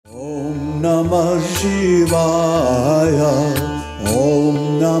Namah Shivaya.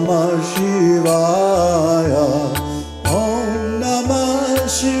 Om Namah Shivaya. Om Namah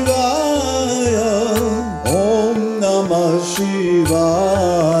Shivaya. Om Namah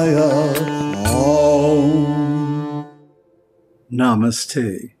Shivaya. Om.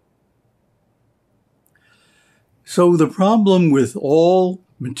 Namaste. So the problem with all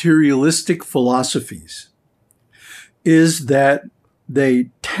materialistic philosophies is that they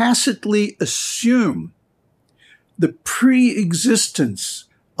tacitly assume the pre-existence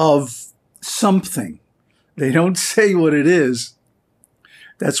of something. They don't say what it is.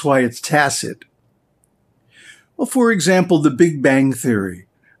 That's why it's tacit. Well, for example, the Big Bang Theory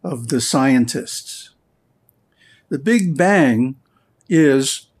of the scientists. The Big Bang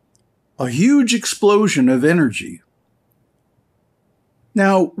is a huge explosion of energy.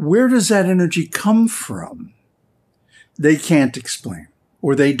 Now, where does that energy come from? They can't explain,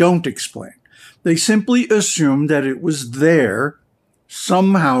 or they don't explain. They simply assume that it was there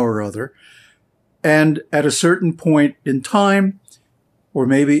somehow or other, and at a certain point in time, or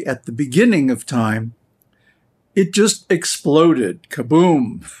maybe at the beginning of time, it just exploded.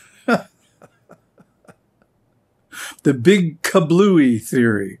 Kaboom! The Big Kablooey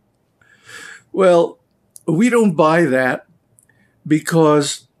Theory. Well, we don't buy that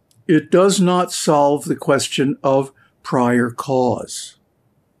because it does not solve the question of prior cause.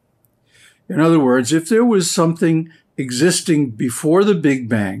 In other words, if there was something existing before the Big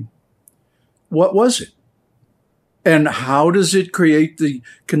Bang, what was it? And how does it create the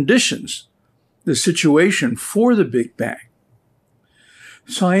conditions, the situation for the Big Bang?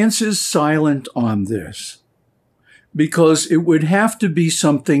 Science is silent on this because it would have to be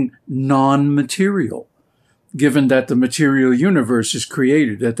something non-material, given that the material universe is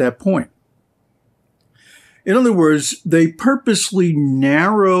created at that point. In other words, they purposely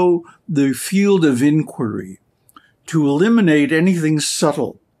narrow the field of inquiry to eliminate anything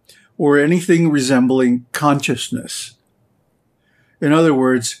subtle or anything resembling consciousness. In other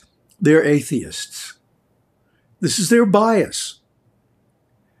words, they're atheists. This is their bias.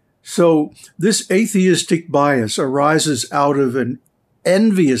 So this atheistic bias arises out of an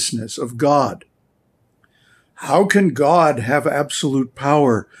enviousness of God. How can God have absolute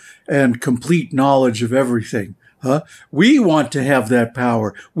power and complete knowledge of everything? We want to have that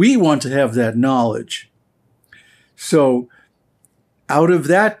power. We want to have that knowledge. So out of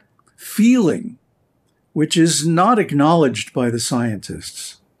that feeling, which is not acknowledged by the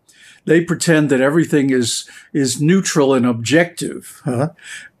scientists, they pretend that everything is neutral and objective,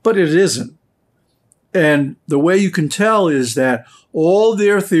 but it isn't. And the way you can tell is that all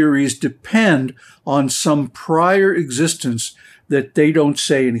their theories depend on some prior existence that they don't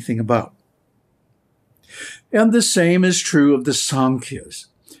say anything about. And the same is true of the Sankhyas.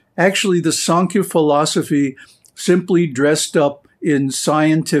 Actually, the Sankhya philosophy, simply dressed up in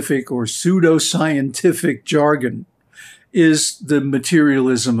scientific or pseudo-scientific jargon, is the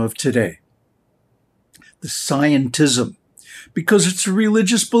materialism of today. The scientism, because it's a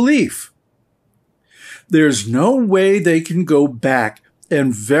religious belief. There's no way they can go back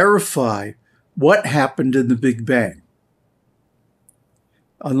and verify what happened in the Big Bang,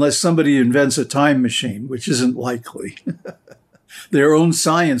 unless somebody invents a time machine, which isn't likely. Their own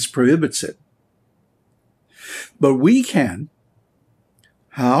science prohibits it. But we can.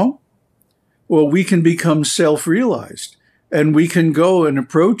 How? Well, we can become self-realized, and we can go and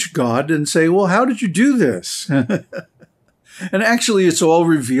approach God and say, well, how did you do this? And actually, it's all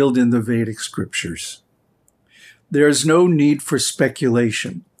revealed in the Vedic scriptures. There's no need for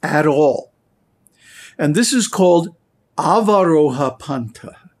speculation at all. And this is called avaroha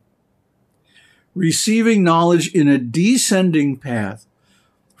panta, receiving knowledge in a descending path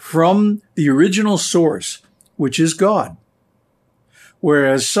from the original source, which is God.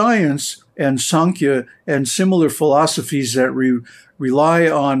 Whereas science and Sankhya and similar philosophies that rely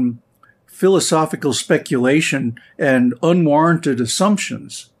on philosophical speculation and unwarranted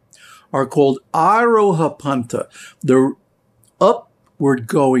assumptions are called aroha panta, the upward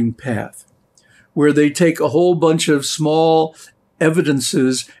going path, where they take a whole bunch of small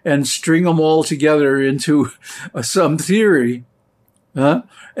evidences and string them all together into some theory, and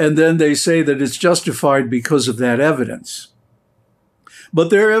then they say that it's justified because of that evidence. But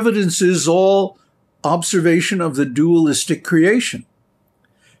their evidence is all observation of the dualistic creation.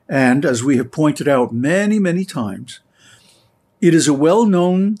 And as we have pointed out many, many times, it is a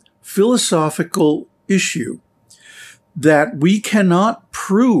well-known philosophical issue that we cannot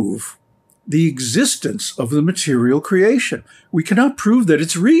prove the existence of the material creation. We cannot prove that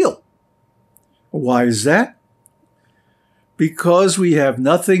it's real. Why is that? because we have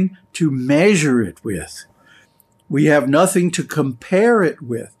nothing to measure it with. We have nothing to compare it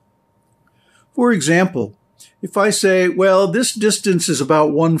with. For example, if I say, well, this distance is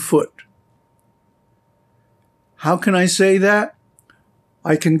about 1 foot. How can I say that?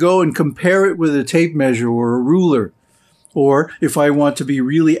 I can go and compare it with a tape measure or a ruler, or if I want to be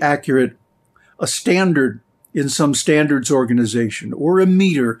really accurate, a standard in some standards organization, or a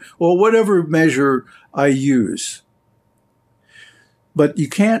meter, or whatever measure I use. But you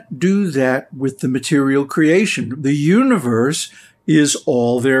can't do that with the material creation. The universe is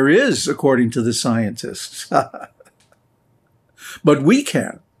all there is, according to the scientists. But we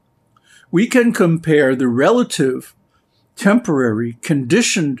can. We can compare the relative, temporary,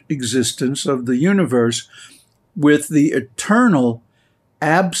 conditioned existence of the universe with the eternal,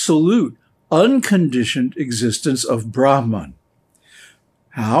 absolute, unconditioned existence of Brahman.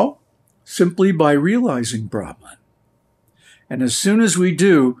 How? Simply by realizing Brahman. And as soon as we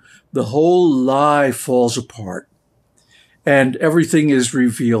do, the whole lie falls apart and everything is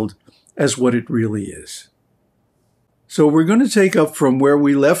revealed as what it really is. So we're going to take up from where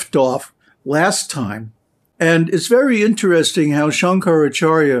we left off last time. And it's very interesting how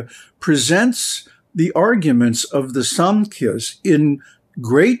Shankaracharya presents the arguments of the Samkhyas in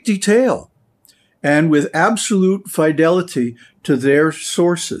great detail and with absolute fidelity to their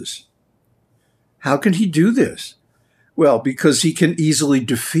sources. How can he do this? Well, because he can easily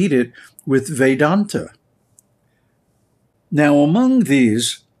defeat it with Vedanta. Now, among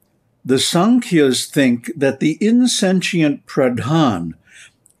these, the Samkhyas think that the insentient pradhan,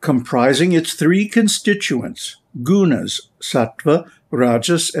 comprising its 3 constituents, gunas, sattva,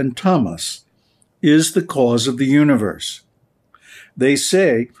 rajas, and tamas, is the cause of the universe. They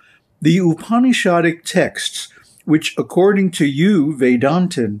say the Upanishadic texts, which according to you,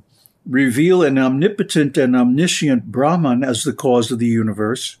 Vedantin, reveal an omnipotent and omniscient Brahman as the cause of the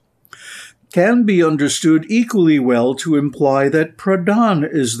universe, can be understood equally well to imply that pradhan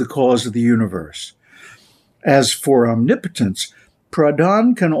is the cause of the universe. As for omnipotence,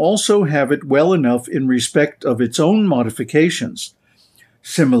 pradhan can also have it well enough in respect of its own modifications.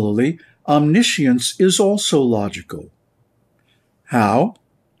 Similarly, omniscience is also logical. How?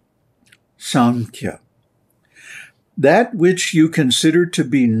 Sankhya. That which you consider to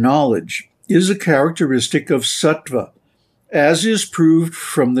be knowledge is a characteristic of sattva. As is proved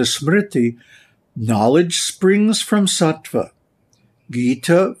from the Smriti, knowledge springs from sattva.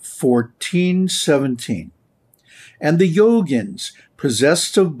 Gita 14:17. And the yogins,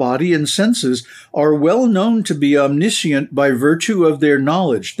 possessed of body and senses, are well known to be omniscient by virtue of their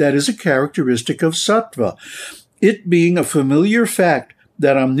knowledge. That is a characteristic of sattva, it being a familiar fact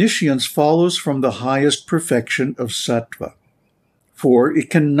that omniscience follows from the highest perfection of sattva. For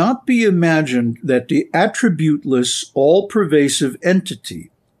it cannot be imagined that the attributeless, all-pervasive entity,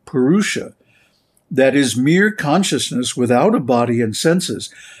 Purusha, that is mere consciousness without a body and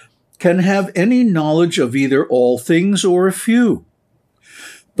senses, can have any knowledge of either all things or a few.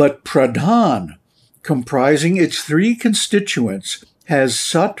 But pradhan, comprising its 3 constituents, has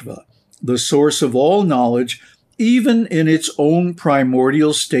sattva, the source of all knowledge, even in its own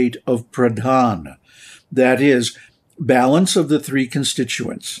primordial state of pradhan, that is, balance of the 3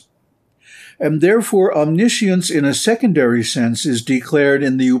 constituents. And therefore omniscience in a secondary sense is declared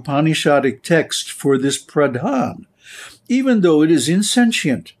in the Upanishadic text for this pradhan, even though it is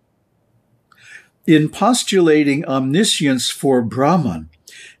insentient. In postulating omniscience for Brahman,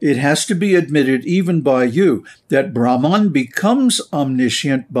 it has to be admitted even by you that Brahman becomes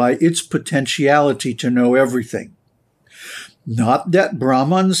omniscient by its potentiality to know everything. Not that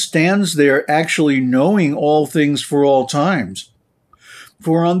Brahman stands there actually knowing all things for all times.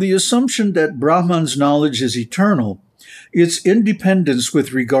 For on the assumption that Brahman's knowledge is eternal, its independence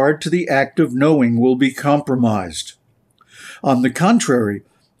with regard to the act of knowing will be compromised. On the contrary,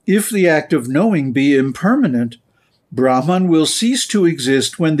 if the act of knowing be impermanent, Brahman will cease to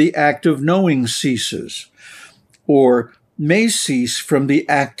exist when the act of knowing ceases, or may cease from the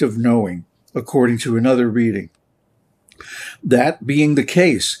act of knowing, according to another reading. That being the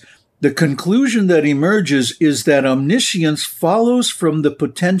case, the conclusion that emerges is that omniscience follows from the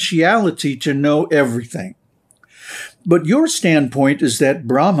potentiality to know everything. But your standpoint is that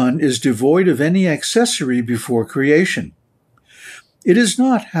Brahman is devoid of any accessory before creation. It is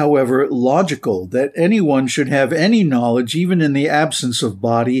not, however, logical that anyone should have any knowledge even in the absence of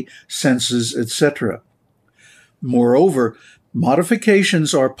body, senses, etc. Moreover,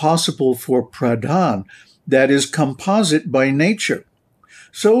 modifications are possible for pradhan, that is composite by nature,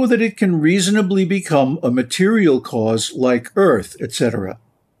 so that it can reasonably become a material cause like earth, etc.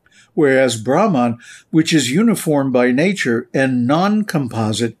 whereas Brahman, which is uniform by nature and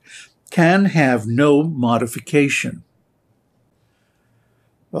non-composite, can have no modification.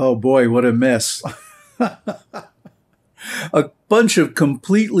 Oh boy, what a mess. A bunch of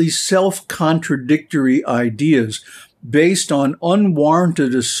completely self-contradictory ideas based on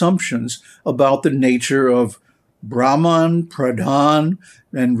unwarranted assumptions about the nature of Brahman, Pradhan,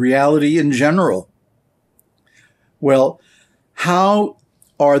 and reality in general. Well, how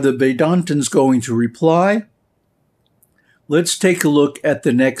are the Vedantins going to reply? Let's take a look at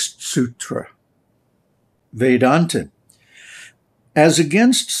the next sutra. Vedantin. As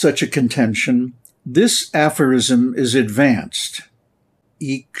against such a contention, this aphorism is advanced.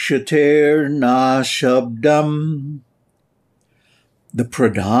 Ikshater na shabdam. The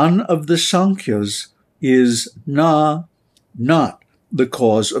pradhan of the Sankhyas is na, not the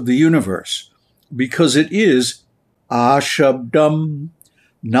cause of the universe, because it is ashabdam,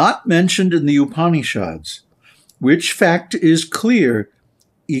 not mentioned in the Upanishads, which fact is clear,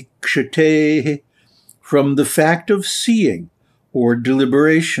 ikshate, from the fact of seeing or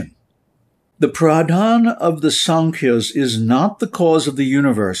deliberation. The pradhan of the Sankhyas is not the cause of the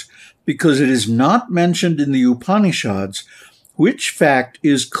universe because it is not mentioned in the Upanishads, which fact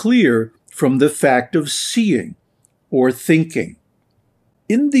is clear from the fact of seeing or thinking.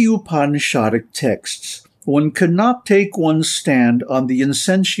 In the Upanishadic texts, one cannot take one's stand on the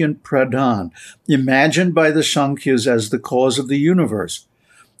insentient pradhan, imagined by the Sankhyas as the cause of the universe,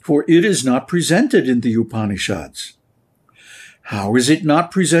 for it is not presented in the Upanishads. How is it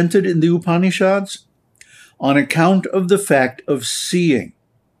not presented in the Upanishads? On account of the fact of seeing.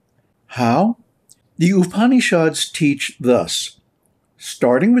 How? The Upanishads teach thus,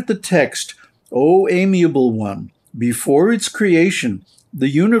 starting with the text, O amiable one, before its creation, the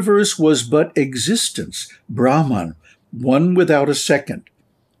universe was but existence, Brahman, one without a second.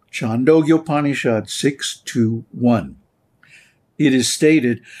 Chandogya Upanishad 6.2.1. It is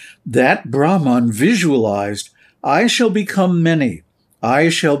stated that Brahman visualized, I shall become many, I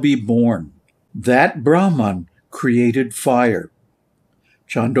shall be born. That Brahman created fire.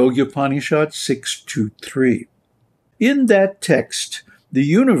 Chandogya Upanishad 6.2.3. In that text, the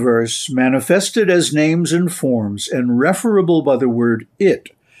universe, manifested as names and forms and referable by the word it,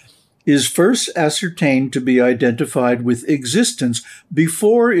 is first ascertained to be identified with existence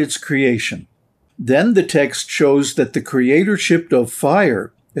before its creation. Then the text shows that the creatorship of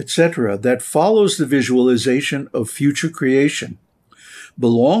fire, etc., that follows the visualization of future creation,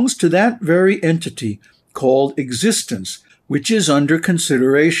 belongs to that very entity called existence, which is under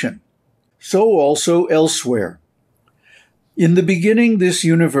consideration. So also elsewhere. In the beginning, this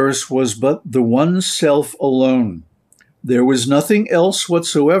universe was but the one self alone. There was nothing else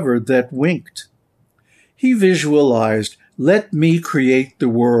whatsoever that winked. He visualized, let me create the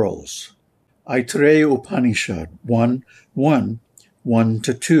worlds. Aitareya Upanishad 1:1,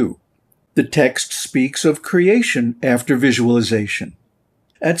 1-2. The text speaks of creation after visualization.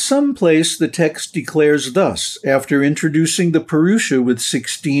 At some place, the text declares thus, after introducing the Purusha with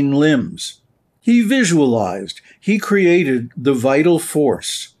 16 limbs. He visualized, he created the vital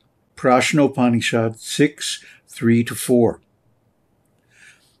force. Prashnopanishad 6:3-4.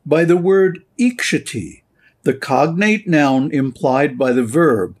 By the word ikshati, the cognate noun implied by the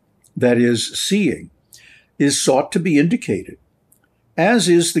verb, that is, seeing, is sought to be indicated, as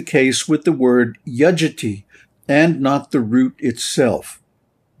is the case with the word yajati and not the root itself,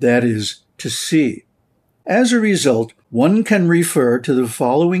 that is, to see. As a result, one can refer to the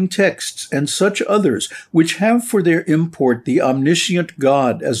following texts and such others which have for their import the omniscient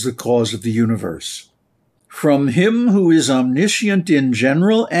God as the cause of the universe. From him who is omniscient in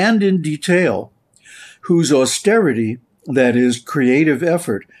general and in detail, whose austerity, that is, creative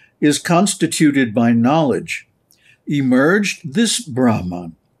effort, is constituted by knowledge, emerged this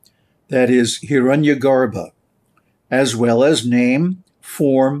Brahman, that is, Hiranyagarbha, as well as name,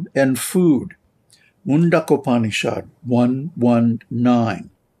 form, and food. Mundakopanishad 1:1-9.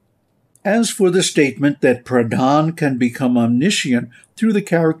 As for the statement that pradhan can become omniscient through the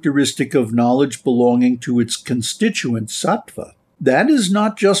characteristic of knowledge belonging to its constituent sattva, that is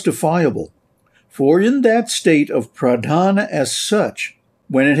not justifiable, for in that state of pradhana as such,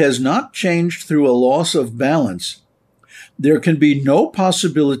 when it has not changed through a loss of balance, there can be no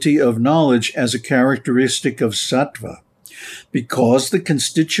possibility of knowledge as a characteristic of sattva, because the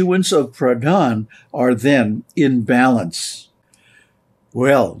constituents of pradhan are then in balance.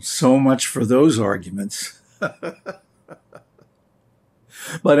 Well, so much for those arguments.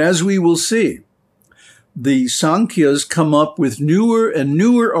 But as we will see, the Sankhya's come up with newer and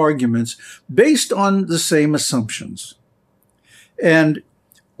newer arguments based on the same assumptions. And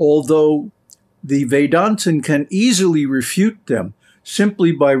although the Vedantin can easily refute them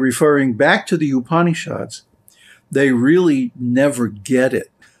simply by referring back to the Upanishads, they really never get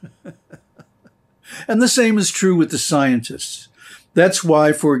it. And the same is true with the scientists. That's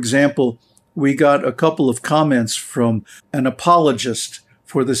why, for example, we got a couple of comments from an apologist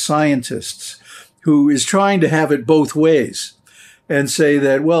for the scientists who is trying to have it both ways and say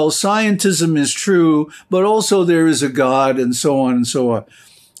that, well, scientism is true, but also there is a God, and so on and so on.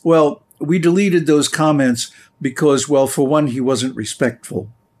 Well, we deleted those comments because, well, for one, he wasn't respectful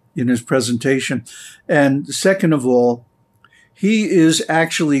in his presentation. And second of all, he is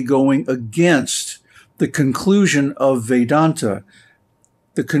actually going against the conclusion of Vedanta,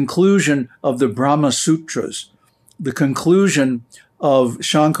 the conclusion of the Brahma Sutras, the conclusion of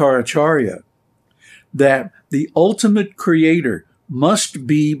Shankaracharya, that the ultimate creator must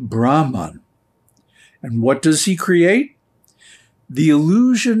be Brahman. And what does he create? The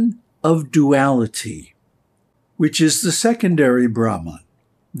illusion of duality, which is the secondary Brahman,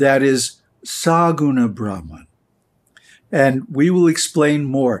 that is Saguna Brahman. And we will explain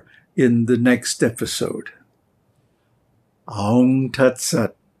more in the next episode. Aum Tat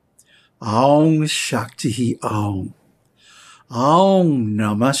Sat. Aum Shakti Aum. Aum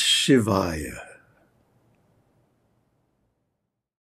Namah Shivaya.